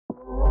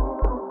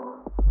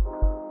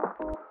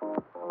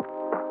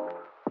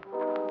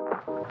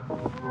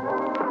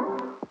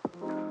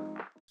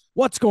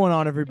What's going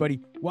on, everybody?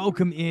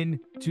 Welcome in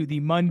to the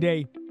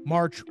Monday,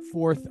 March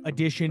 4th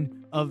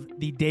edition of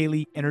the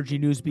Daily Energy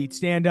News Beat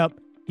Stand-Up.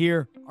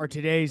 Here are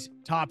today's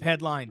top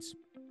headlines.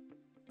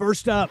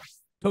 First up,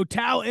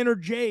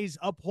 TotalEnergies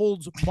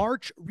upholds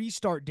March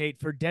restart date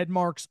for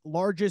Denmark's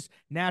largest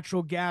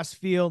natural gas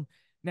field.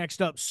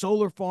 Next up,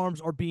 solar farms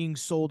are being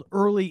sold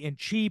early and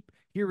cheap.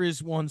 Here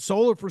is one: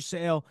 solar for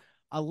sale,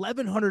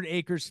 1,100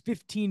 acres,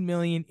 15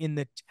 million in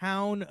the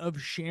Town of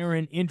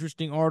Sharon.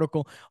 Interesting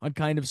article on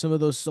kind of some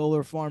of those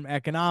solar farm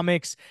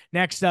economics.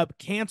 Next up,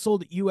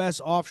 canceled U.S.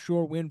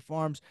 offshore wind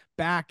farms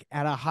back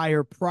at a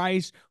higher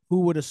price. Who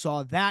would have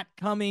saw that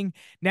coming?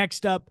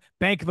 Next up,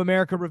 Bank of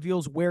America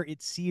reveals where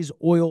it sees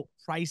oil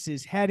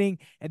prices heading.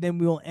 And then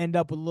we will end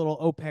up with a little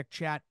OPEC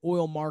chat.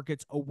 Oil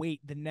markets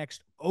await the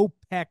next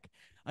OPEC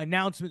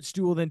announcement.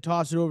 Stu will then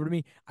toss it over to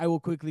me. I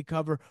will quickly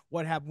cover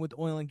what happened with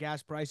oil and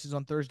gas prices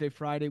on Thursday,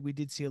 Friday. We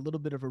did see a little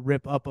bit of a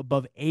rip up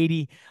above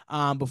 80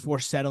 before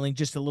settling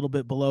just a little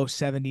bit below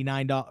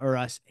 $79 or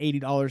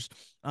 $80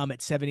 at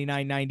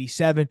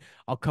 79.97.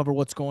 I'll cover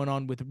what's going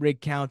on with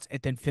rig counts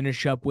and then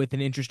finish up with an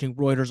interesting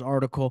Reuters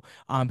article.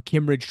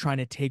 Kimmeridge trying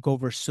to take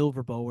over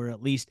Silverbow, or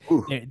at least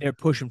they're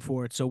pushing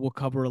for it. So we'll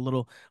cover a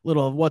little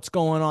of what's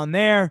going on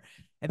there.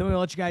 And then we'll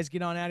let you guys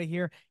get on out of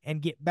here and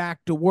get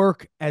back to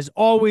work. As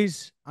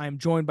always, I'm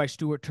joined by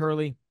Stuart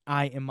Turley.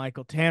 I am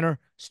Michael Tanner.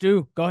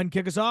 Stu, go ahead and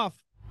kick us off.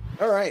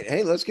 All right.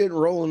 Hey, let's get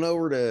rolling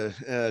over to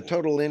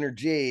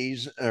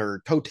TotalEnergies,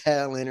 or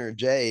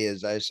TotalEnergies,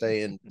 as I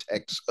say in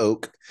Tex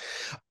Oak,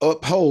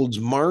 upholds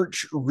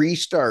March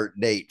restart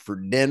date for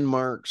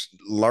Denmark's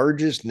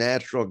largest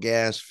natural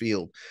gas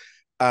field.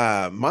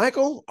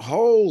 Michael,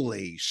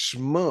 holy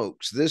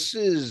smokes. This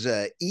is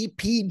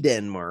EP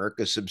Denmark,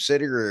 a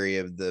subsidiary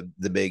of the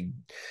big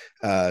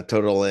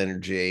Total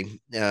Energy.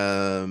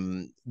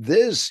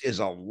 This is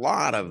a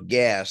lot of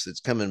gas that's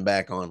coming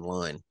back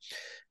online.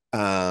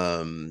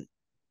 The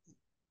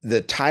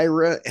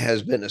Tyra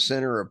has been a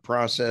center of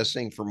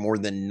processing for more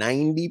than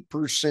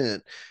 90%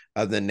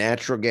 of the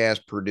natural gas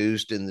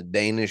produced in the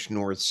Danish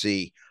North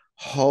Sea.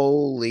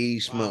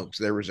 Holy smokes.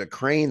 Wow. There was a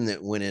crane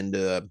that went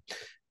into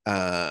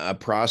a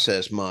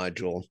process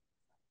module.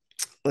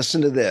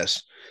 Listen to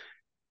this: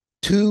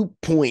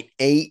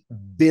 2.8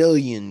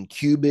 billion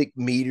cubic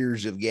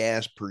meters of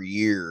gas per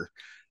year.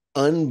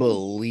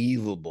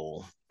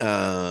 Unbelievable.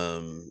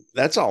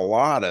 That's a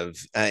lot of,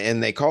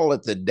 and they call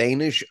it the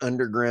Danish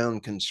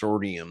Underground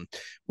Consortium,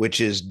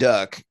 which is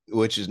DUC,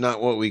 which is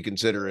not what we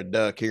consider a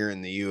DUC here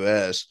in the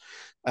U.S.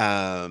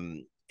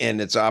 And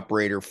its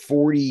operator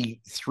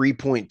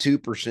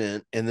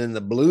 43.2%, and then the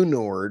Blue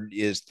Nord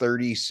is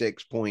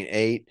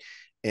 36.8%,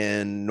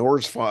 and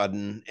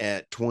Nordsfaden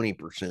at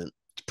 20%. It's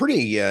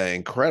pretty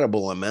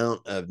incredible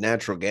amount of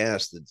natural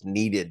gas that's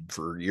needed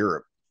for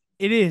Europe.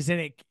 It is,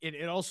 and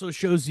it also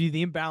shows you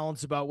the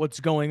imbalance about what's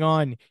going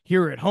on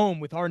here at home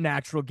with our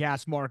natural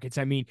gas markets.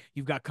 I mean,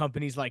 you've got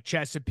companies like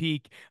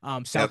Chesapeake,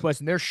 Southwest,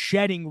 and they're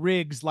shedding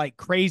rigs like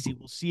crazy.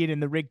 We'll see it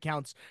in the rig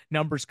counts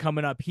numbers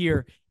coming up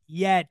here.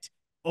 Yet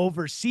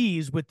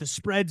overseas, with the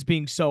spreads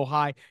being so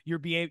high, you'll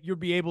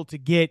be able to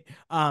get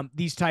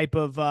these type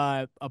of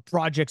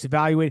projects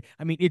evaluated.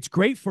 I mean, it's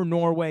great for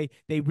Norway.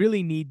 They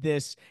really need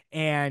this,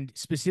 and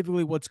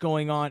specifically what's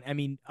going on, I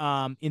mean,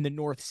 in the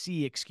North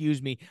Sea,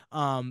 excuse me.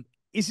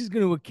 This is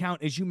going to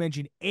account, as you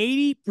mentioned,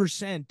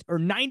 80% or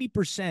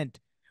 90%.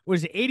 What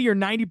is it, 80 or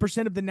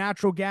 90% of the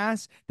natural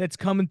gas that's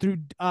coming through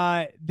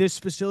this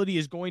facility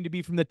is going to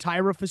be from the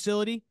Tyra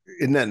facility?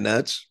 Isn't that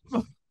nuts?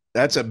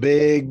 That's a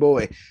big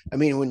boy. I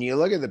mean, when you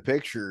look at the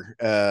picture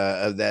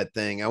of that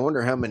thing, I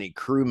wonder how many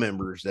crew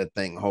members that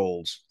thing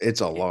holds.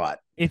 It's a lot.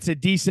 It's a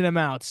decent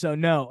amount. So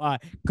no,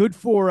 good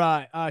for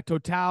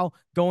Total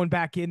going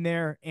back in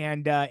there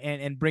and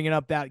bringing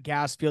up that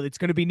gas field. It's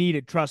going to be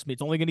needed. Trust me,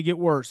 it's only going to get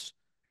worse.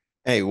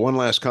 Hey, one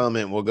last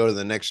comment. We'll go to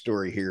the next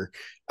story here.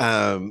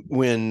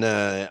 When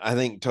I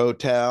think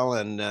Total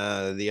and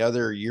the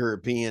other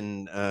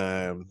European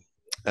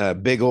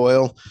big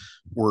oil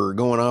were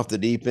going off the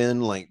deep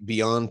end, like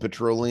beyond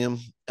petroleum.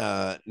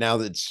 Now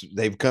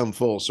they've come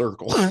full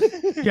circle.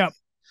 Yep,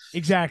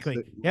 exactly.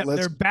 Yep,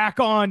 they're back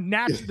on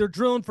natural. They're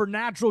drilling for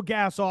natural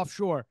gas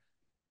offshore.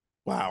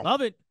 Wow,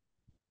 love it.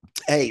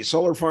 Hey,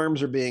 solar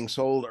farms are being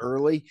sold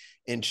early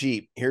and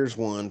cheap. Here's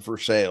one for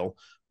sale: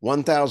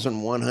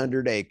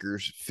 1,100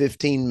 acres,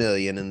 15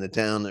 million in the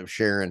town of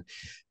Sharon.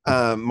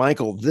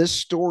 Michael, this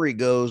story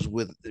goes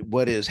with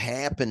what is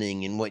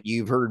happening and what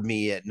you've heard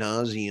me ad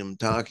nauseum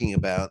talking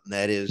about, and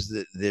that is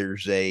that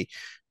there's a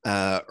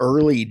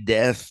early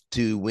death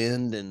to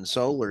wind and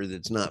solar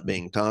that's not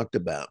being talked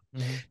about.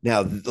 Mm-hmm.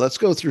 Now, let's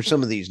go through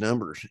some of these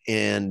numbers.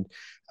 And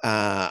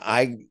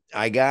I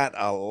got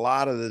a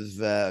lot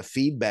of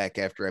feedback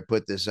after I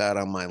put this out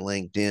on my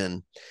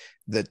LinkedIn.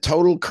 The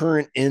total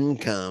current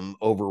income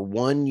over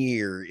 1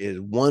 year is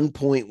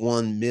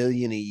 1.1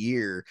 million a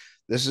year.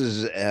 This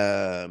is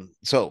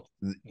so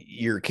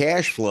your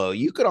cash flow.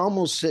 You could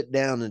almost sit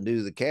down and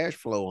do the cash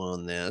flow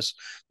on this.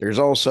 There's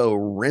also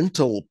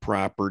rental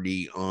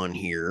property on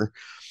here.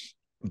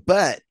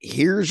 But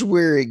here's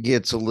where it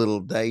gets a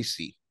little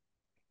dicey.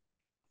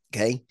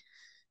 Okay.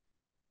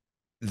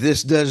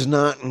 This does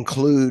not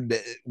include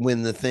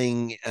when the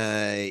thing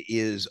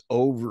is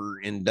over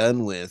and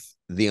done with,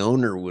 the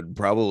owner would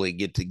probably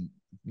get to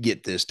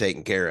get this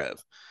taken care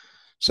of.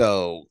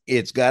 So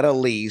it's got a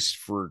lease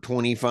for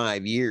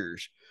 25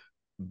 years.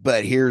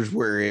 But here's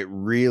where it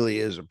really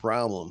is a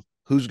problem.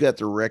 Who's got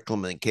the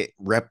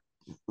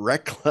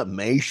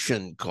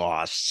reclamation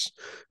costs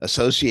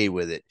associated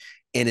with it?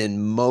 And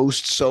in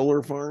most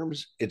solar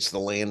farms, it's the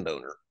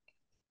landowner.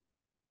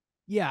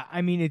 Yeah,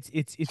 I mean it's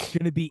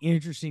going to be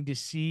interesting to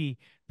see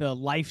the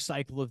life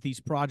cycle of these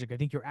projects. I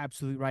think you're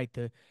absolutely right.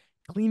 The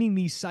cleaning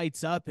these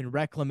sites up and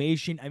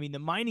reclamation. I mean, the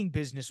mining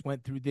business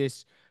went through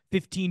this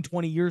 15,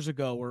 20 years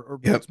ago, or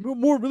Yep. it's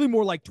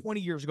more like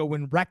 20 years ago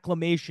when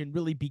reclamation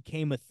really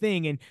became a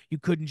thing and you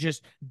couldn't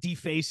just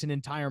deface an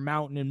entire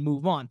mountain and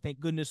move on.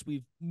 Thank goodness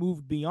we've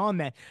moved beyond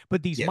that.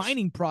 But these Yes.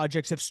 mining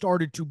projects have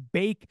started to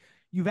bake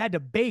you've had to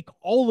bake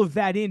all of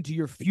that into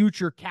your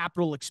future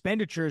capital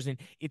expenditures. And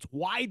it's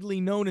widely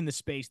known in the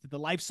space that the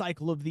life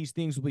cycle of these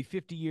things will be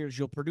 50 years.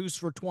 You'll produce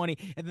for 20,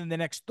 and then the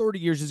next 30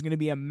 years is going to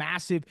be a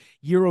massive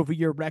year over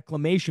year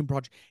reclamation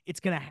project.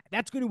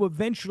 That's going to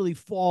eventually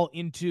fall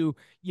into,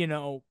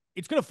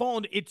 it's going to fall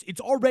into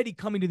it's already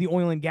coming to the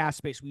oil and gas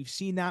space. We've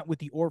seen that with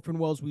the orphan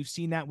wells. We've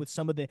seen that with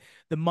some of the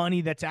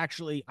money that's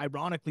actually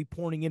ironically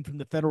pouring in from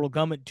the federal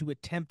government to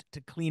attempt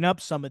to clean up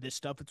some of this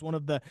stuff. It's one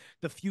of the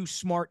few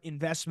smart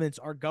investments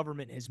our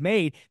government has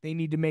made. They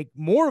need to make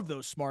more of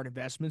those smart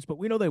investments, but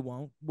we know they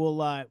won't.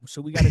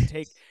 So we got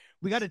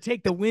to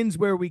take the wins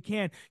where we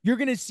can. You're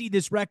going to see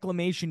this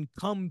reclamation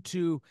come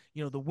to,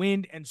 the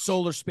wind and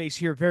solar space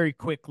here very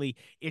quickly.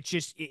 It's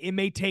just, it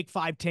may take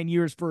 5-10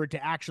 years for it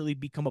to actually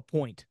become a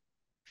point.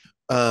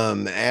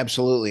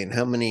 Absolutely. And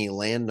how many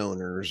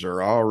landowners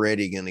are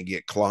already going to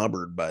get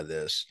clobbered by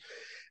this?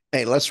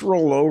 Hey, let's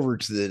roll over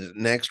to the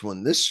next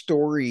one. This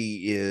story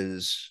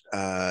is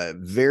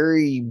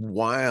very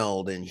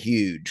wild and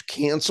huge.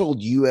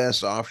 Canceled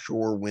U.S.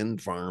 offshore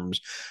wind farms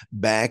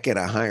back at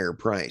a higher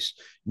price.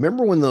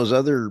 Remember when those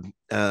other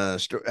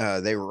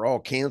they were all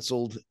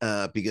canceled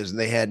because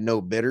they had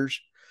no bidders?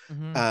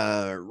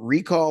 Mm-hmm.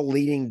 Recall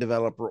leading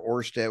developer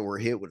Orsted were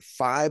hit with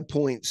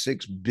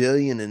 5.6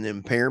 billion in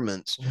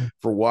impairments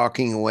for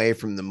walking away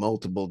from the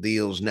multiple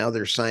deals. Now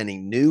they're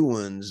signing new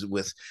ones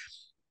with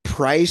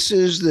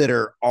prices that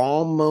are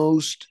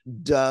almost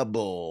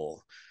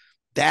double.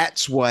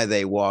 That's why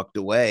they walked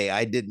away.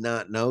 I did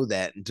not know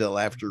that until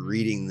after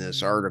reading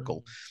this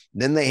article.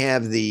 Then they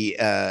have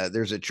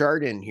there's a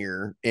chart in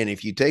here. And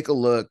if you take a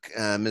look,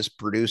 Miss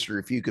Producer,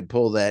 if you could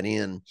pull that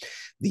in,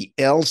 the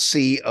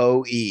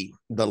LCOE,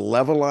 the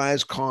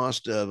levelized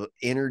cost of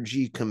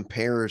energy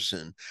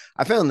comparison.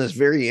 I found this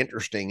very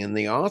interesting. And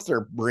the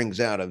author brings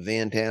out a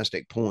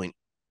fantastic point.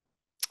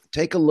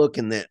 Take a look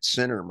in that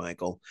center,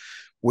 Michael,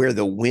 where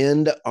the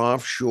wind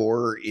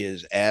offshore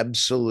is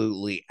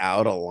absolutely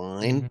out of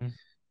line. Mm-hmm.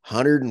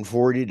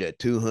 140 to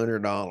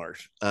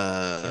 $200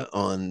 Yep.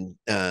 on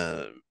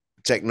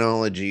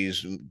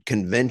technologies,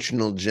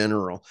 conventional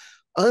general.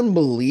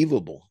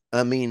 Unbelievable.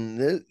 I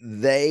mean,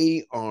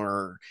 they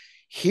are.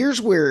 Here's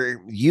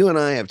where you and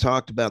I have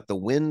talked about the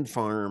wind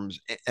farms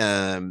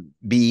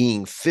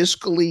being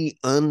fiscally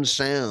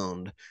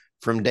unsound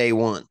from day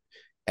one.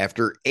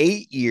 After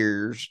 8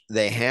 years,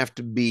 they have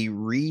to be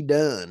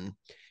redone.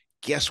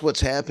 Guess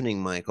what's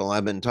happening, Michael?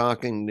 I've been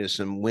talking to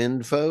some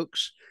wind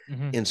folks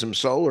Mm-hmm. and some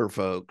solar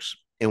folks,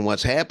 and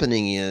what's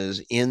happening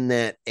is in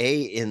that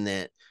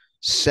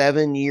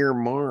 7 year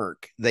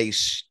mark, they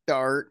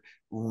start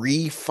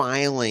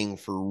refiling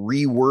for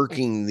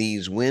reworking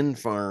these wind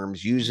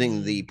farms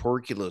using the Mm.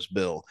 Porculus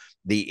bill,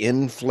 the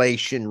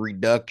Inflation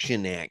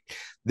Reduction Act.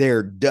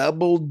 They're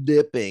double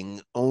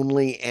dipping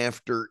only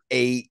after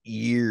 8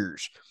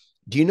 years.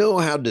 Do you know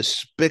how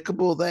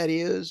despicable that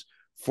is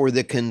for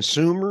the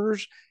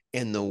consumers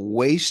and the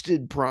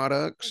wasted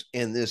products?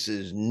 And this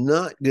is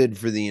not good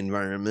for the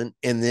environment.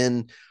 And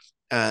then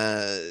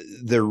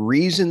the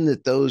reason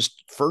that those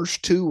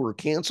first two were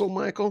canceled,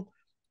 Michael,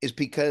 is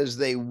because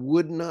they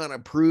would not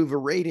approve a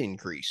rate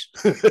increase.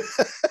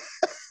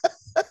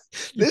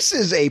 This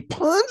is a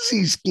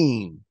Ponzi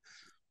scheme.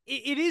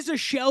 It is a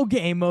shell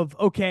game of,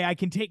 okay, I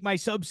can take my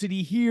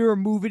subsidy here,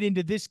 move it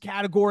into this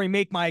category,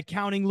 make my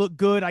accounting look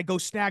good. I go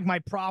snag my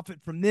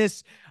profit from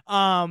this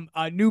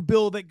a new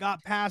bill that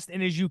got passed.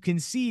 And as you can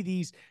see,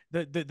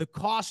 the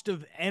cost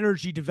of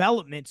energy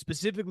development,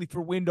 specifically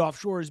for wind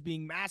offshore, is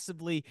being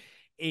massively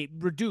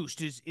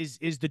reduced.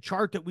 Is the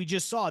chart that we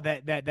just saw,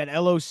 that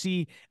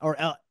LOC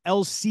or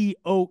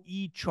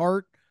LCOE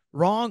chart,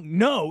 wrong?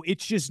 No,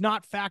 it's just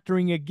not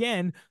factoring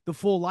again the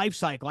full life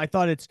cycle. I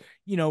thought it's,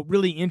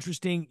 really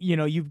interesting.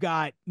 You've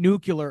got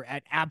nuclear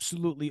at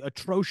absolutely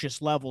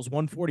atrocious levels,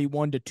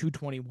 141 to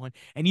 221.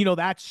 And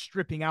that's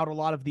stripping out a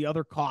lot of the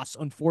other costs,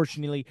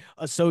 unfortunately,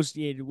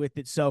 associated with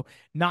it. So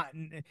not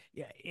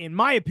in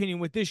my opinion,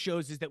 what this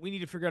shows is that we need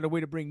to figure out a way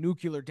to bring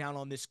nuclear down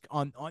on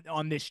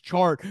this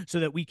chart so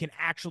that we can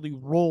actually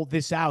roll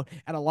this out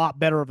at a lot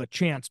better of a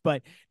chance.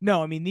 But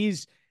no, I mean,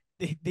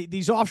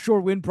 these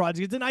offshore wind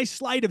projects, it's a nice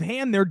sleight of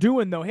hand they're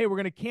doing, though. Hey, we're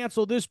going to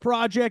cancel this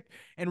project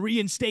and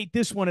reinstate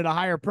this one at a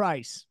higher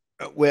price.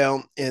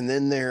 Well, and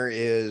then there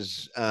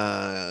is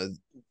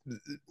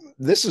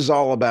this is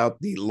all about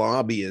the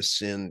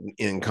lobbyists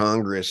in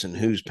Congress and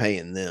who's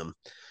paying them.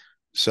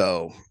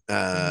 So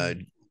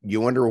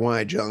you wonder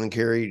why John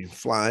Kerry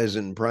flies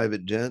in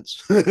private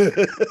jets.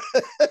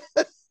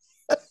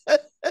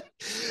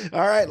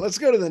 All right, let's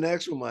go to the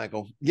next one,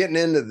 Michael. Getting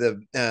into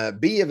the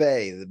B of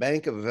A, the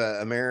Bank of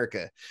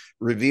America,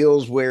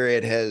 reveals where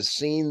it has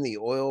seen the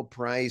oil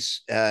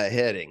price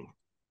heading.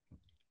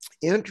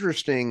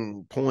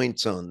 Interesting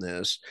points on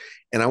this,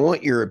 and I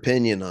want your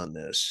opinion on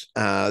this.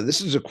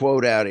 This is a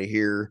quote out of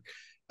here.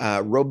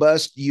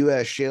 Robust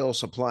U.S. shale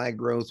supply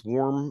growth,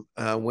 warm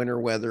winter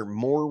weather,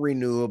 more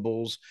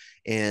renewables,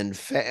 and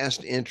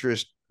fast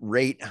interest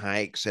rate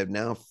hikes have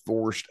now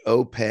forced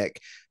OPEC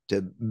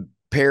to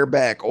pare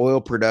back oil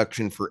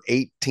production for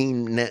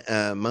 18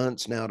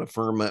 months now to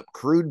firm up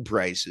crude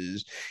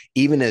prices,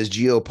 even as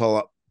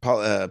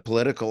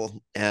geopolitical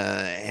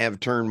have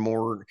turned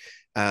more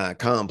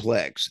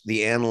complex,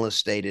 the analyst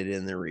stated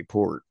in their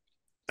report.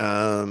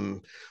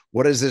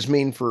 What does this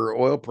mean for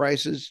oil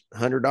prices?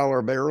 $100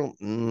 a barrel?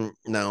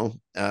 No.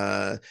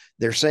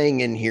 They're saying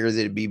in here that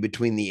it'd be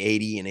between the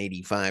 80 and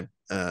 $85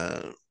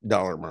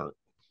 mark.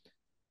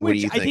 What do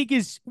Which you I think?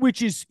 think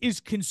is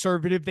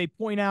conservative. They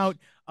point out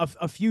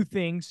a few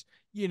things.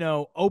 You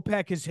know,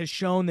 OPEC has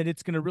shown that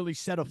it's going to really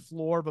set a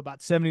floor of about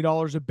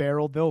 $70 a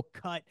barrel. They'll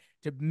cut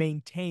to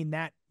maintain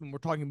that. And we're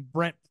talking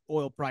Brent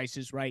oil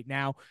prices right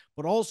now.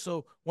 But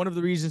also, one of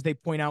the reasons they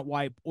point out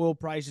why oil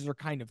prices are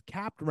kind of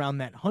capped around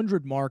that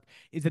 100 mark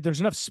is that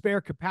there's enough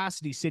spare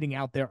capacity sitting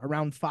out there,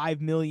 around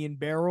 5 million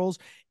barrels,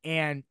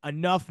 and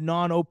enough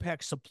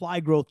non-OPEC supply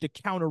growth to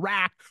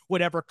counteract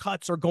whatever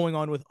cuts are going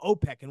on with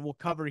OPEC. And we'll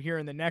cover here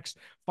in the next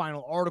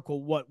final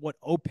article what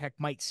OPEC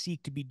might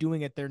seek to be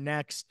doing at their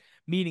next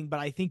meeting. But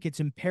I think it's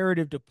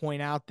imperative to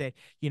point out that,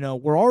 you know,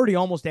 we're already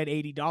almost at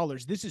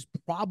 $80. This is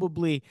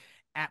probably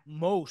at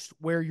most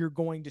where you're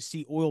going to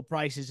see oil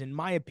prices, in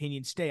my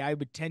opinion, stay. I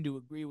would tend to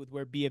agree with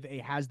where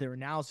BofA has their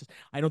analysis.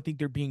 I don't think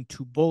they're being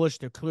too bullish.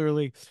 They're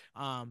clearly,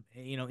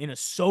 in a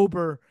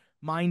sober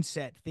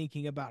mindset,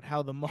 thinking about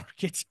how the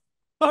markets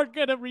are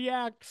going to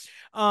react.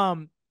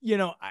 What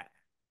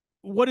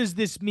does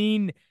this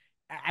mean?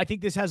 I think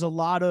this has a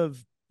lot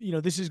of,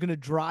 this is going to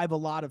drive a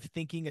lot of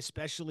thinking,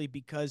 especially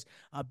because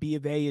B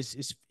of A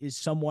is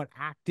somewhat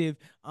active.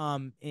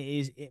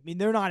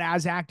 They're not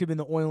as active in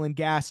the oil and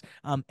gas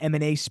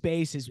M&A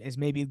space as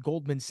maybe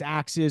Goldman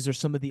Sachs is, or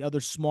some of the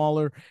other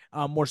smaller,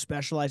 more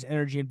specialized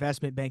energy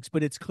investment banks.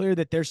 But it's clear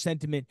that their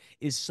sentiment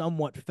is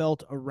somewhat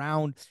felt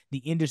around the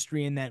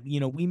industry, and that,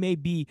 we may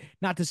be,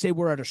 not to say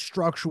we're at a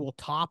structural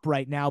top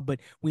right now, but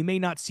we may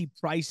not see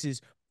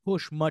prices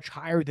push much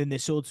higher than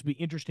this. So it's be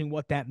interesting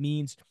what that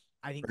means,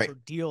 I think, for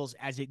deals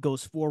as it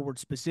goes forward,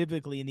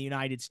 specifically in the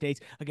United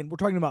States. Again, we're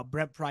talking about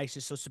Brent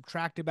prices, so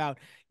subtract about,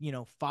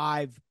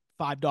 $5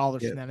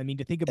 from that. I mean,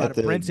 to think about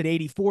it, Brent's at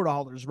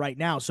 $84 right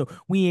now, so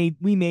we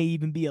may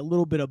even be a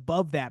little bit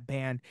above that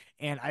band.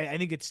 And I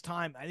think it's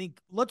time. I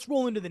think let's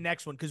roll into the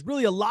next one, because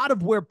really a lot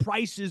of where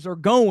prices are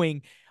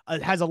going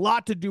has a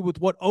lot to do with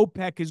what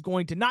OPEC is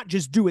going to not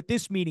just do at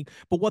this meeting,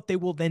 but what they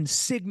will then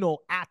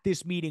signal at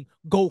this meeting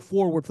go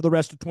forward for the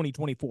rest of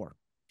 2024.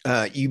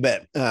 You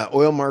bet.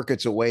 Oil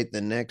markets await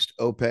the next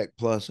OPEC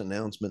Plus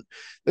announcement.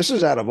 This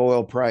is out of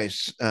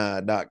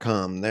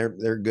oilprice.com.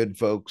 They're good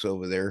folks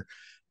over there.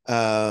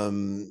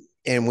 And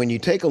when you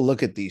take a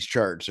look at these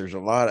charts, there's a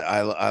lot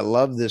I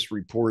love this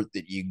report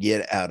that you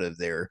get out of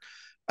there.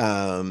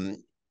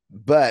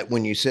 But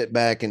when you sit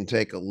back and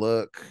take a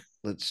look,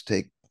 let's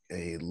take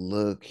a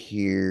look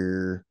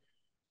here.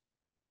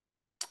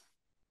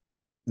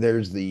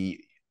 There's at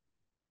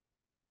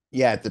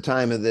the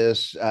time of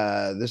this,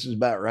 this is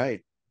about right.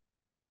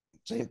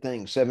 Same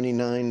thing.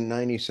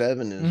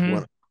 79.97 is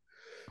what.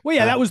 Well,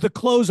 yeah, that was the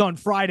close on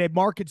Friday.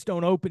 Markets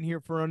don't open here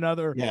for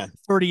another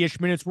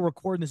 30-ish minutes. We're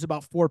recording this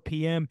about 4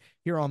 p.m.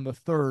 here on the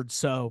 3rd.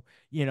 So,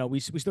 we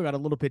still got a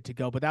little bit to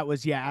go. But that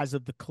was, as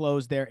of the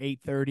close there,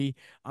 8:30.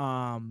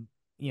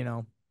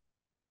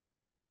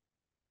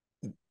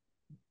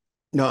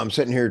 No, I'm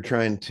sitting here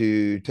trying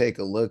to take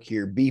a look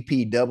here.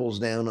 BP doubles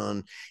down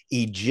on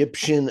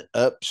Egyptian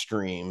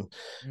upstream.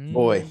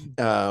 Boy,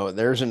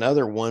 there's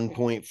another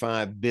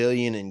 1.5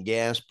 billion in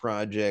gas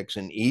projects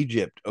in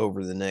Egypt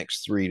over the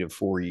next 3 to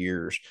 4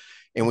 years.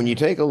 And when you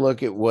take a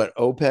look at what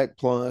OPEC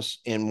Plus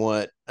and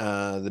what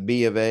the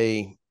B of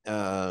A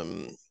are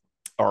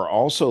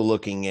also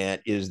looking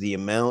at, is the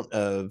amount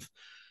of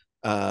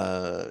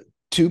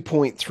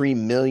 2.3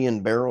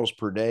 million barrels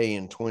per day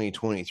in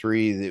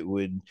 2023 that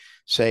would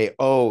say,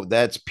 oh,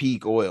 that's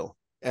peak oil.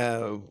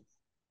 Are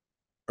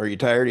you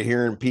tired of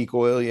hearing peak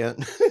oil yet?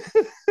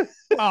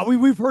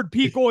 We've heard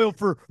peak oil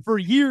for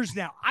years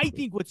now. I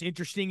think what's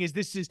interesting is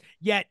this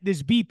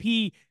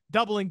BP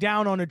doubling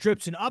down on a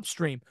drips and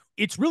upstream.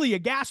 It's really a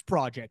gas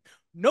project.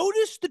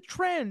 Notice the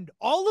trend.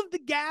 All of the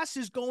gas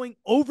is going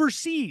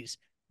overseas.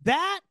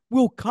 that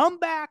will come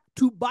back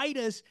to bite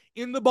us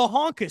in the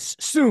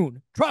bahonkus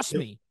soon. Trust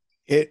me.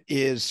 It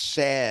is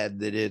sad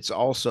that it's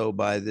also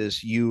by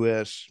this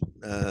U.S.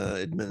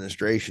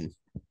 Administration.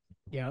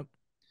 Yeah.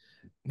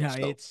 No,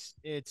 So,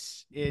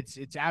 it's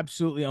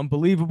absolutely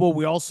unbelievable.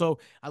 We also,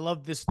 I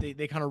love this.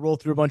 They kind of roll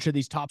through a bunch of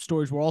these top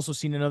stories. We're also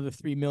seeing another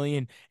 3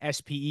 million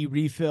SPE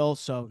refill.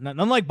 So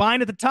nothing like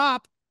buying at the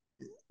top.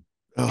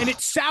 And oh,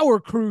 it's sour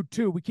crude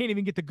too. We can't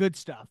even get the good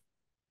stuff.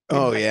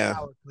 Getting oh that yeah.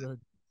 sour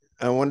crude.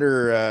 I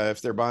wonder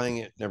if they're buying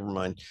it. Never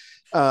mind.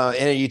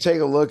 And you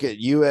take a look at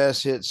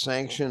U.S. hit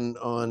sanction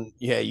on.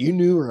 Yeah, you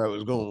knew where I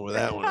was going with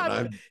that one,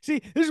 and I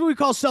See, this is what we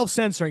call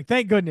self-censoring.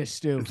 Thank goodness,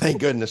 Stu.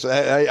 thank goodness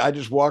I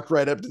just walked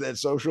right up to that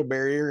social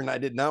barrier, and I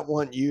did not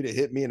want you to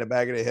hit me in the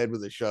back of the head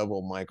with a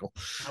shovel, Michael.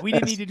 We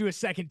didn't need to do a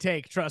second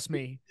take. Trust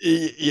me.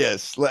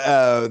 Yes.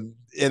 And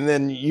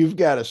then you've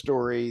got a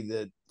story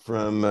that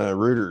from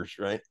Reuters,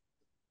 right?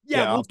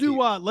 Yeah, Yeah, we'll I'll do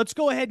see. let's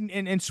go ahead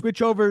and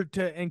switch over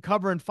to and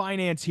cover in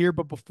finance here,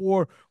 but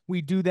before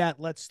we do that,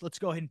 let's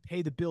go ahead and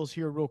pay the bills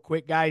here real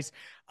quick, guys.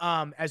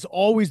 As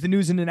always, the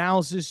news and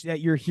analysis that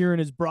you're hearing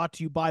is brought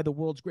to you by the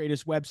world's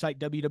greatest website,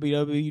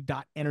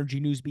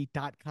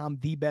 www.energynewsbeat.com,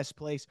 the best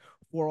place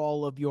for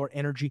all of your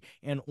energy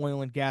and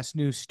oil and gas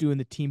news. Stu and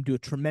the team do a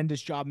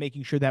tremendous job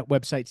making sure that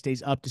website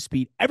stays up to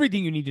speed.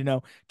 Everything you need to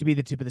know to be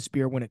the tip of the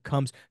spear when it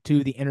comes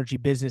to the energy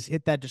business.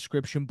 Hit that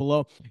description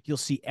below. You'll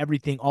see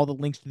everything, all the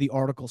links to the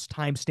articles,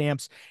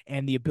 timestamps,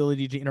 and the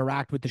ability to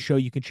interact with the show.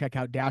 You can check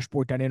out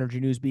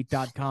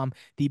dashboard.energynewsbeat.com,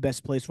 the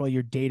best place for all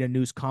your data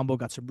news combo.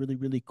 Got some really,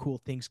 really cool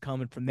things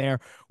coming from there.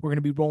 We're going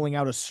to be rolling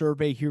out a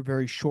survey here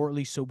very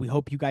shortly, so we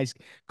hope you guys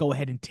go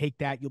ahead and take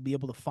that. You'll be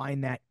able to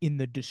find that in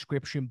the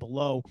description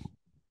below.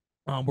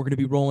 We're going to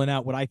be rolling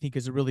out what I think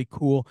is a really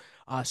cool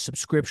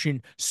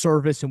subscription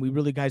service, and we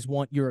really, guys,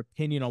 want your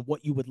opinion on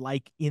what you would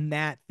like in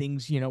that.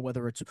 Things,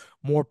 whether it's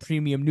more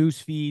premium news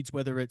feeds,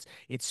 whether it's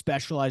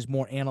specialized,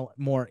 more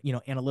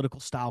analytical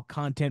style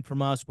content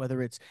from us,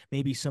 whether it's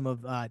maybe some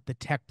of the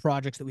tech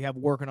projects that we have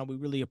working on. We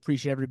really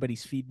appreciate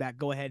everybody's feedback.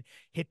 Go ahead,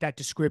 hit that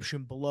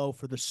description below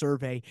for the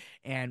survey,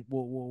 and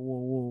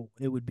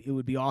it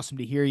would be awesome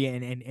to hear you.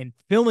 And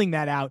filling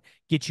that out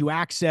get you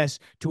access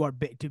to our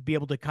to be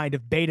able to kind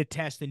of beta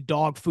test and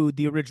dog food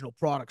the original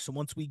product. So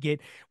once we get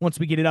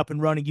it up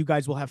and running, you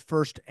guys will have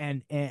first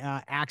and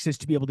access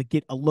to be able to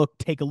get a look,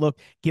 take a look,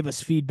 give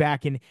us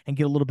feedback, and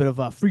get a little bit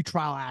of free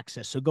trial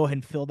access. So go ahead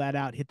and fill that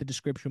out. Hit the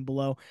description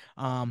below,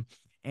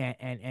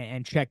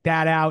 and check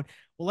that out.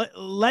 Well,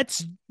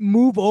 let's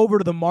move over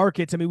to the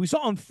markets. I mean, we saw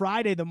on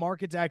Friday the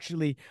markets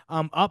actually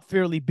up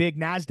fairly big.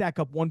 NASDAQ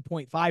up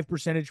 1.5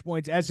 percentage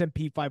points.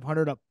 S&P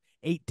 500 up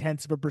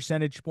 0.8 of a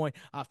percentage point,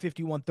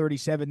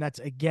 51.37. That's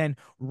again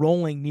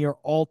rolling near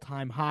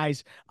all-time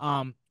highs.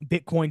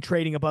 Bitcoin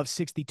trading above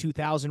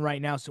 62,000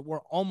 right now, so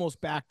we're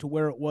almost back to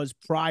where it was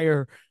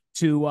prior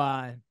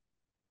to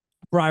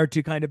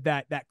kind of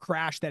that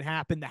crash that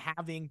happened, the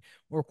halving,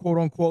 or quote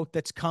unquote,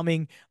 that's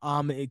coming.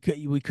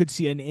 We could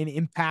see an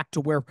impact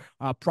to where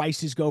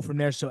prices go from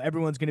there. So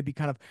everyone's going to be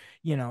kind of,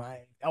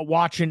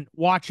 watching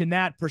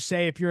that per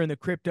se. If you're in the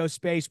crypto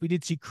space, we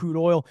did see crude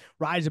oil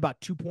rise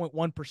about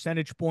 2.1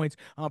 percentage points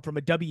from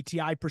a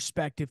WTI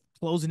perspective,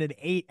 closing at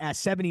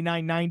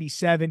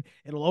 79.97.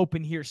 It'll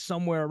open here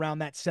somewhere around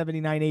that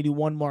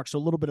 79.81 mark. So a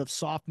little bit of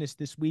softness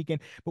this weekend,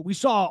 but we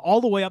saw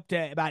all the way up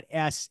to about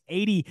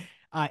 80,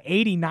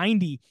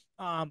 90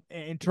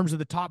 in terms of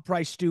the top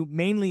price, Stu,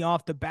 mainly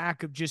off the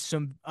back of just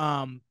some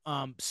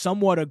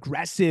somewhat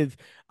aggressive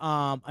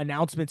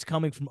announcements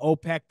coming from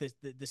OPEC.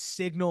 The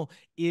signal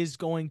is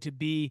going to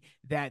be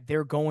that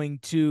they're going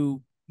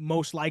to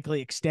most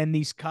likely extend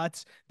these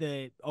cuts.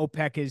 The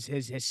OPEC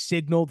has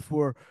signaled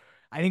for,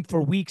 I think,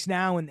 for weeks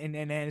now,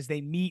 and as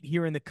they meet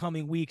here in the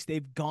coming weeks,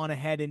 they've gone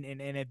ahead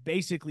and have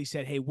basically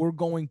said, hey, we're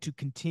going to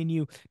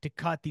continue to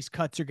cut. These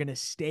cuts are going to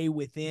stay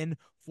within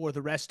for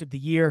the rest of the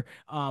year.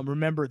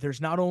 Remember,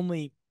 there's not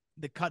only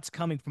the cuts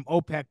coming from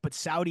OPEC, but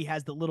Saudi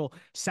has the little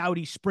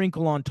Saudi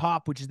sprinkle on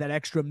top, which is that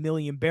extra 1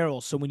 million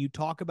barrels. So when you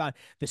talk about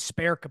the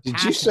spare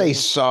Did you say capacity,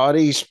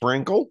 Saudi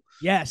sprinkle?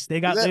 yes,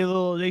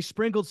 they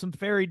sprinkled some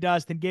fairy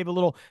dust and gave a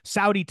little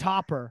Saudi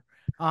topper.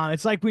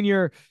 It's like when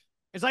you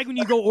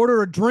go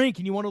order a drink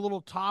and you want a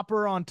little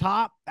topper on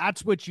top.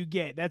 That's what you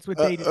get. That's what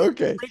they did. They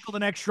Okay. sprinkled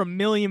an extra 1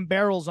 million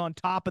barrels on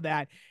top of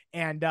that,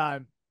 and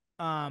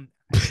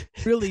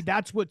really,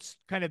 that's what's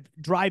kind of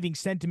driving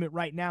sentiment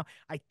right now.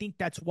 I think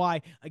that's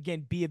why,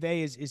 again,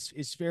 BofA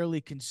is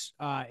fairly,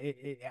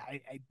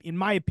 in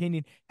my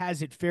opinion,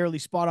 has it fairly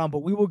spot on. But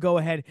we will go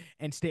ahead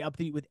and stay up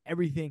to date with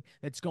everything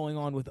that's going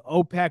on with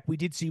OPEC. We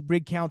did see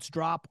rig counts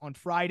drop on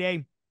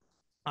Friday.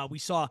 We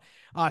saw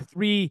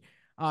three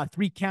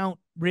count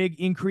rig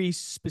increase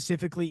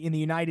specifically in the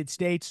United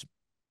States.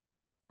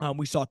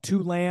 We saw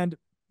 2 land,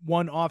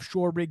 1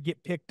 offshore rig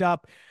get picked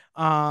up.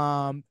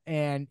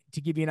 And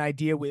to give you an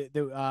idea,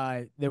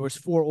 there was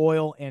 4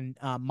 oil and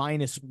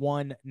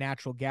 -1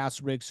 natural gas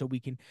rig. So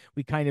we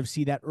kind of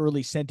see that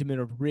early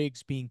sentiment of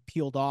rigs being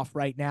peeled off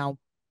right now.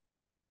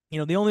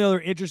 The only other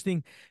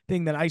interesting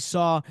thing that I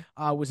saw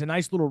was a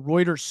nice little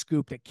Reuters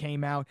scoop that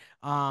came out.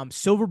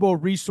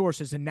 Silverbow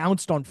Resources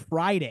announced on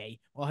Friday.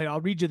 Well, hey,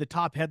 I'll read you the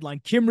top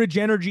headline. Kimmeridge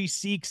Energy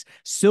seeks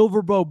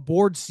Silverbow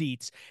board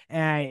seats.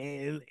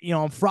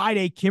 On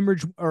Friday,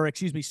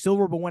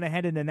 Silverbow went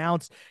ahead and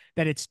announced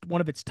that it's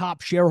one of its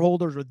top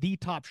shareholders, or the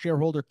top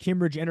shareholder,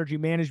 Kimmeridge Energy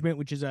Management,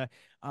 which is a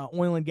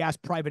oil and gas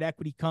private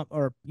equity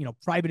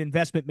private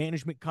investment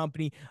management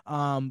company,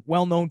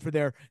 well known for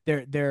their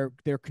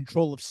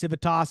control of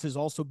Civitas, is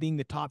also being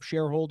the top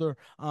shareholder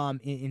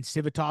in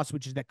Civitas,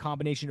 which is that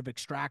combination of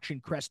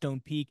Extraction,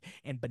 Crestone Peak,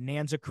 and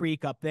Bonanza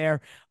Creek up there.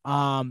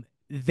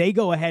 They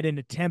go ahead and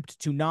attempt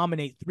to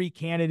nominate 3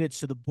 candidates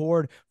to the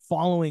board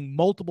following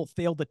multiple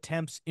failed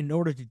attempts in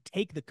order to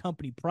take the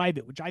company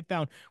private, which I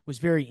found was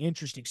very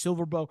interesting.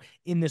 Silverbow,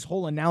 in this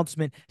whole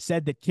announcement,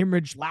 said that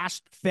Kimmeridge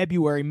last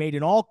February made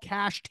an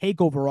all-cash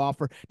takeover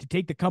offer to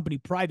take the company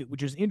private,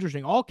 which is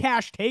interesting.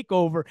 All-cash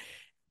takeover.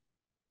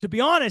 To be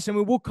honest, I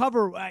mean, we'll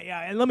cover,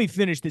 and let me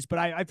finish this, but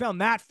I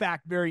found that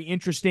fact very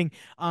interesting.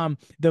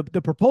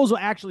 The proposal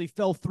actually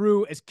fell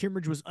through as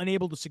Kimmeridge was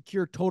unable to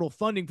secure total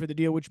funding for the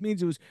deal, which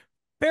means it was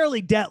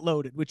fairly debt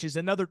loaded, which is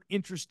another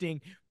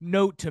interesting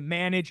note to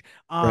manage.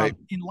 Right.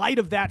 In light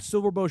of that,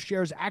 Silverbow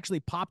shares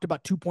actually popped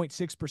about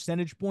 2.6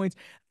 percentage points.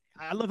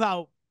 I love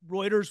how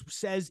Reuters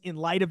says in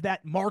light of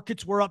that,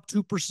 markets were up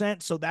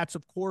 2%. So that's,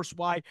 of course,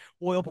 why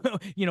oil,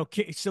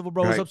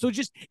 Silverbow was up. So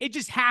it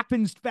just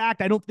happens fact.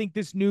 I don't think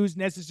this news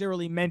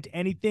necessarily meant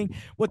anything.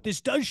 What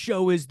this does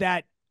show is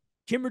that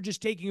Kimmeridge is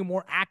taking a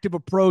more active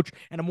approach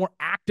and a more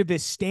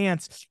activist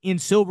stance in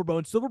Silverbow,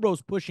 and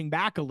Silverbow's pushing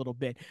back a little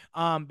bit.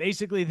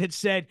 Basically, that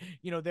said,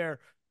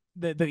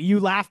 you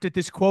laughed at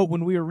this quote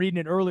when we were reading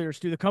it earlier,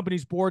 Stu. The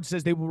company's board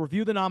says they will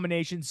review the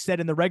nominations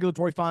said in the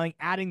regulatory filing,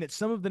 adding that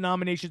some of the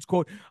nominations,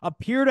 quote,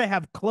 appear to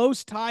have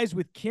close ties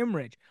with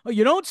Kimmeridge. Oh,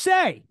 you don't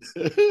say.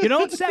 You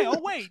don't say. Oh,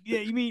 wait. Yeah,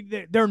 you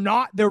mean they're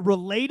not? They're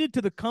related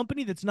to the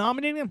company that's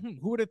nominating them?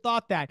 Who would have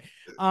thought that?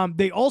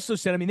 They also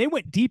said, I mean, they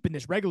went deep in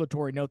this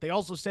regulatory note. They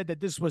also said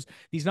that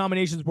these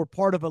nominations were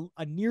part of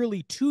a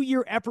nearly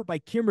 2-year effort by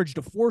Kimmeridge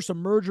to force a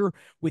merger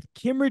with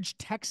Kimmeridge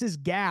Texas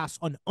Gas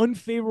on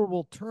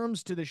unfavorable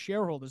terms to the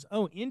shareholders.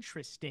 Oh,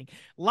 interesting.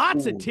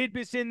 Lots of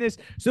tidbits in this.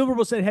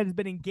 Silverbow said it has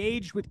been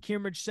engaged with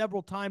Kimmeridge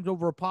several times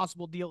over a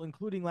possible deal,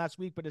 including last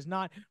week, but has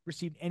not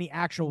received any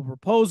actionable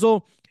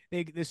proposal.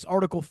 This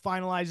article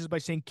finalizes by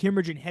saying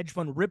Kimmeridge and hedge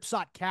fund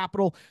Ripsot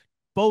Capital,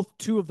 both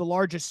 2 of the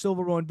largest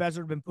Silverbow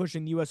investors, have been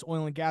pushing the U.S.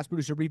 oil and gas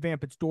producer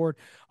revamp its board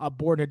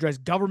and address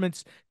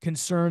government's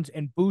concerns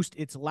and boost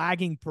its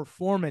lagging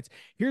performance.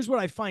 Here's what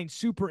I find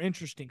super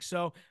interesting.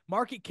 So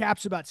market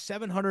cap's about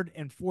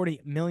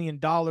 $740 million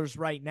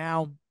right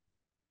now.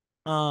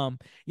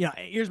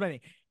 Here's my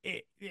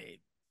thing.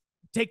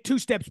 Take 2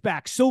 steps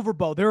back.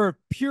 Silverbow, they're a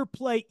pure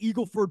play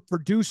Eagle Ford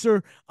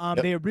producer.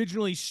 They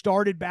originally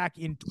started back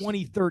in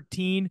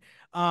 2013,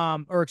 in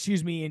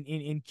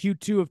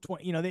Q2 of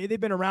 20. They've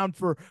been around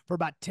for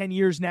about 10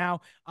 years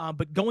now.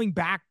 But going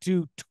back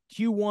to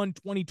Q1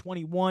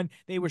 2021,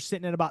 they were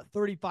sitting at about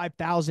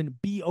 35,000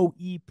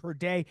 BOE per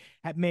day.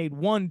 Have made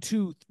 8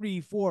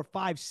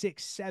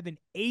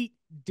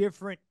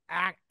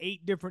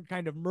 different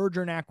kind of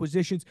merger and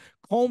acquisitions,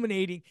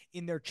 culminating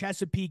in their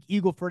Chesapeake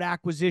Eagle Ford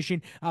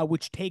acquisition,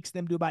 which takes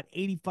them to about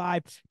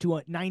 85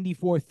 to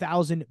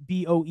 94,000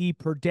 BOE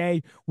per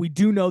day. We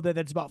do know that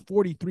that's about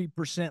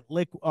 43%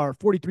 liquid or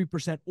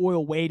 43%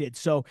 oil weighted.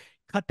 So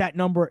cut that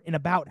number in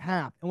about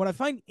half. And what I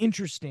find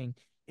interesting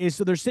is,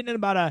 so they're sitting at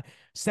about a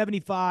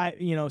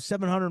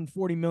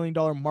 $740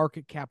 million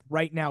market cap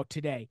right now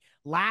today.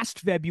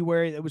 Last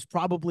February, it was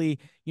probably,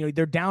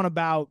 they're down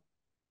about,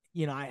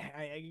 we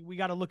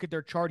got to look at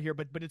their chart here,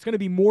 but it's going to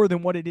be more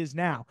than what it is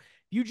now.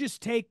 You just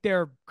take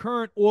their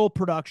current oil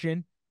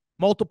production,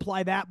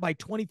 multiply that by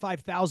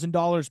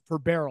 $25,000 per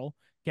barrel.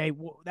 Okay,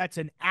 that's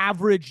an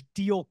average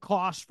deal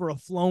cost for a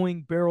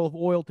flowing barrel of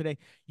oil today.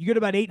 You get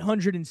about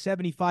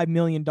 $875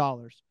 million.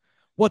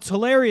 What's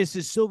hilarious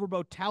is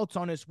Silverbow touts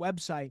on his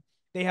website,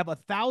 they have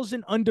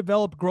 1,000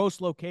 undeveloped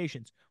gross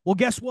locations. Well,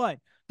 guess what?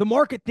 The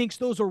market thinks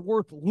those are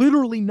worth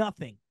literally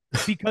nothing.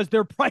 Because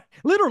they're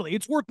literally,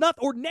 it's worth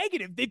nothing or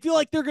negative. They feel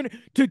like they're going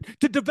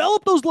to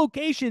develop those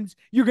locations.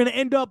 You're going to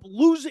end up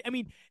losing. I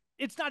mean,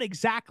 it's not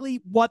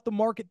exactly what the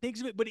market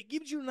thinks of it, but it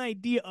gives you an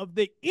idea of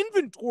the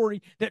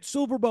inventory that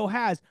Silverbow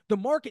has. The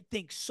market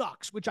thinks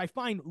sucks, which I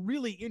find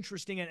really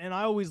interesting. And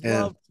I always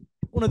love,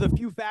 one of the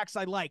few facts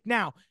I like.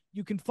 Now,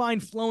 you can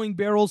find flowing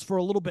barrels for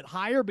a little bit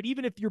higher, but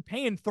even if you're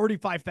paying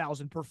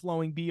 $35,000 per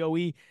flowing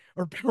BOE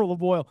or barrel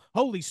of oil,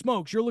 holy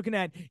smokes, you're looking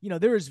at,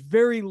 there is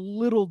very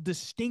little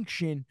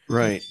distinction.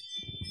 Right.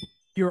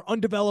 your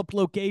undeveloped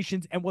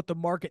locations and what the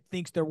market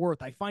thinks they're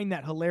worth. I find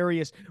that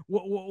hilarious.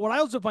 What I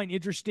also find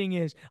interesting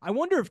is I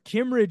wonder if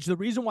Kimmeridge, the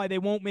reason why they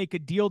won't make a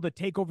deal to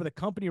take over the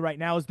company right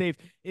now is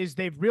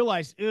they've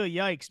realized,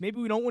 yikes,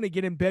 maybe we don't want to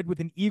get in bed with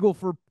an Eagle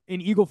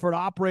Ford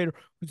operator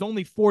who's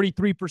only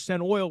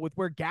 43% oil with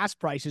where gas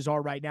prices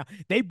are right now.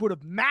 They would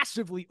have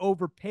massively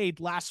overpaid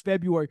last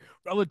February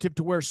relative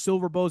to where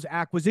SilverBow's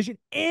acquisition,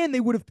 and they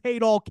would have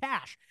paid all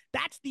cash.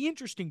 That's the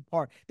interesting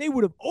part. They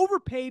would have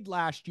overpaid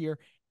last year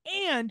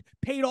and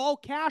paid all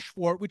cash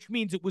for it, which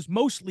means it was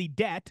mostly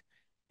debt.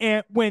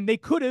 And when they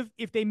could have,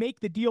 if they make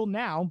the deal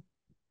now,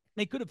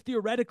 they could have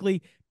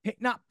theoretically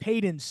not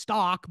paid in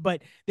stock,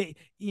 but they,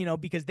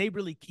 because they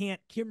really can't,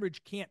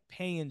 Kimmeridge can't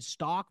pay in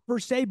stock per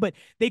se, but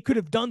they could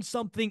have done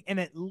something and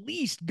at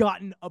least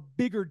gotten a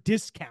bigger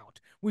discount,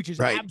 which is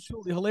Right.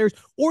 absolutely hilarious.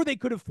 Or they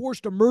could have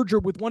forced a merger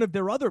with one of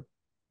their other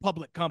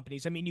public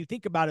companies. I mean, you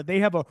think about it, they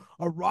have a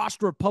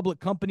roster of public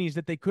companies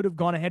that they could have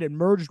gone ahead and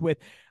merged with.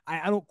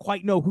 I don't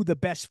quite know who the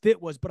best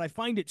fit was, but I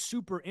find it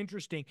super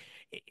interesting.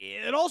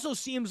 It also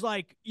seems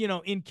like,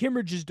 in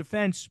Kimmeridge's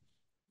defense,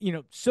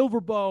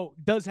 SilverBow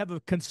does have a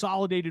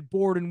consolidated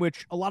board in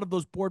which a lot of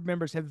those board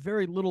members have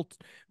very little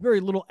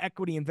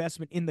equity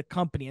investment in the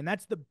company. And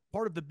that's the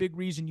part of the big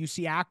reason you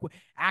see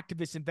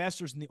activist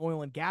investors in the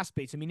oil and gas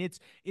space. I mean, this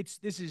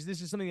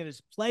is something that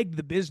has plagued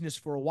the business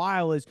for a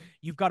while. Is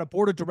you've got a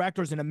board of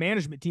directors and a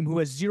management team who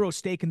has zero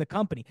stake in the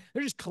company.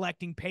 They're just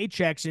collecting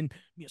paychecks and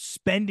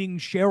spending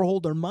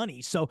shareholder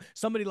money. So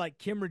somebody like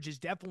Kimmeridge is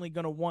definitely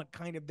going to want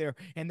kind of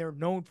and they're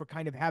known for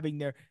kind of having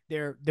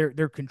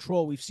their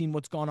control. We've seen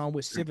what's gone on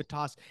with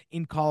Civitas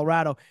in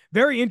Colorado.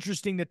 Very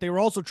interesting that they're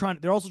also trying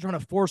to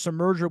force a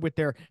merger with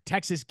their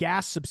Texas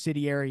gas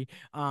subsidiary.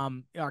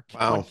 On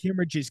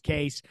Kimmeridge's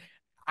case,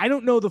 I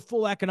don't know the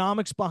full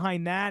economics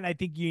behind that. I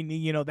think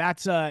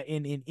that's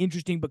an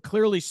interesting, but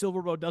clearly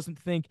SilverBow doesn't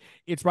think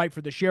it's right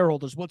for the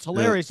shareholders. What's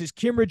hilarious is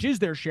Kimmeridge is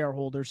their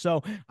shareholder,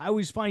 so I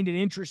always find it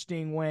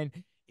interesting when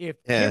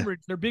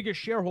Kimmeridge, their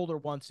biggest shareholder,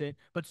 wants it,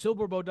 but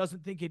SilverBow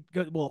doesn't think it.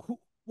 Well,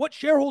 what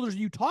shareholders are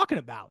you talking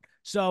about?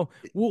 So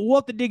we'll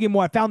have to dig in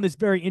more. I found this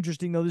very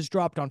interesting, though. This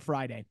dropped on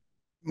Friday.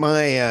 My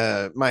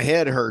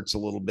head hurts a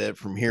little bit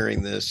from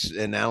hearing this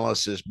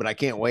analysis, but I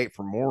can't wait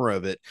for more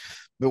of it.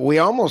 But we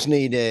almost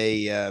need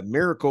a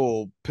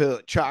miracle pill,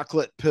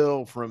 chocolate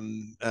pill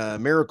from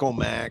Miracle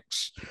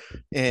Max,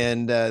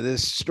 and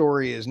this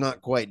story is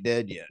not quite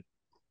dead yet.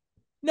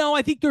 No,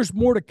 I think there's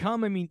more to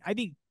come. I mean, I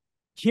think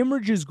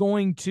Kimmeridge is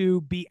going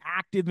to be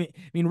active. I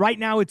mean, right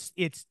now it's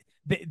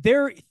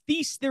their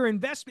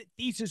investment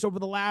thesis over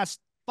the last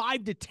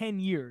 5 to 10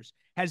 years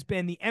has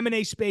been the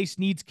M&A space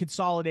needs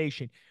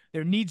consolidation.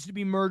 There needs to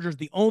be mergers.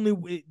 The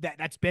only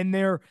that's been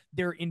their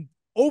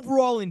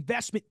overall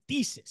investment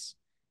thesis.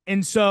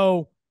 And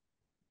so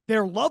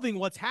they're loving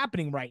what's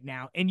happening right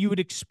now. And you would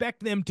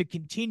expect them to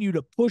continue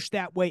to push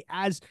that way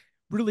as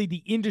really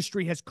the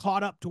industry has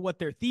caught up to what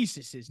their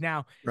thesis is.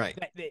 Now, right.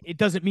 It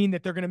doesn't mean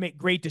that they're going to make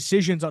great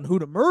decisions on who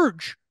to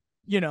merge,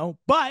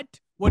 but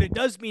what it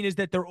does mean is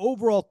that their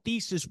overall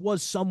thesis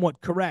was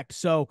somewhat correct.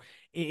 So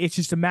it's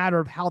just a matter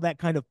of how that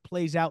kind of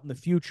plays out in the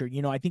future.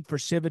 I think for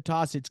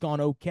Civitas, it's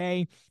gone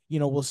okay.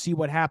 We'll see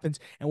what happens,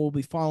 and we'll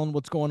be following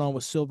what's going on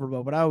with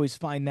SilverBow. But I always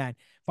find that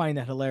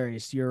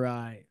hilarious.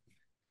 The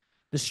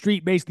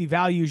street basically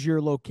values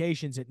your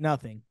locations at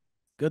nothing.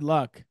 Good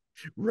luck.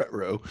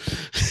 Ruh-roh.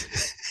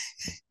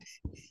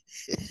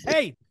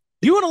 Hey,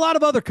 you and a lot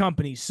of other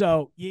companies,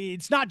 so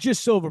it's not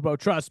just SilverBow.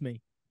 Trust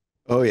me.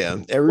 Oh yeah.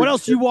 What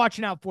else are you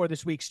watching out for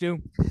this week,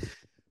 Stu?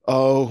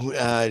 Oh,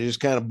 just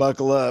kind of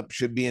buckle up.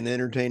 Should be an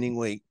entertaining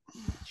week.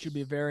 Should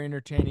be a very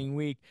entertaining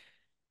week.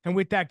 And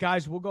with that,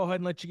 guys, we'll go ahead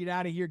and let you get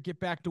out of here, get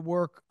back to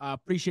work.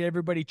 Appreciate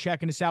everybody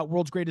checking us out.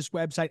 World's greatest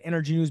website,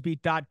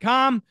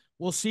 energynewsbeat.com.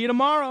 We'll see you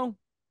tomorrow.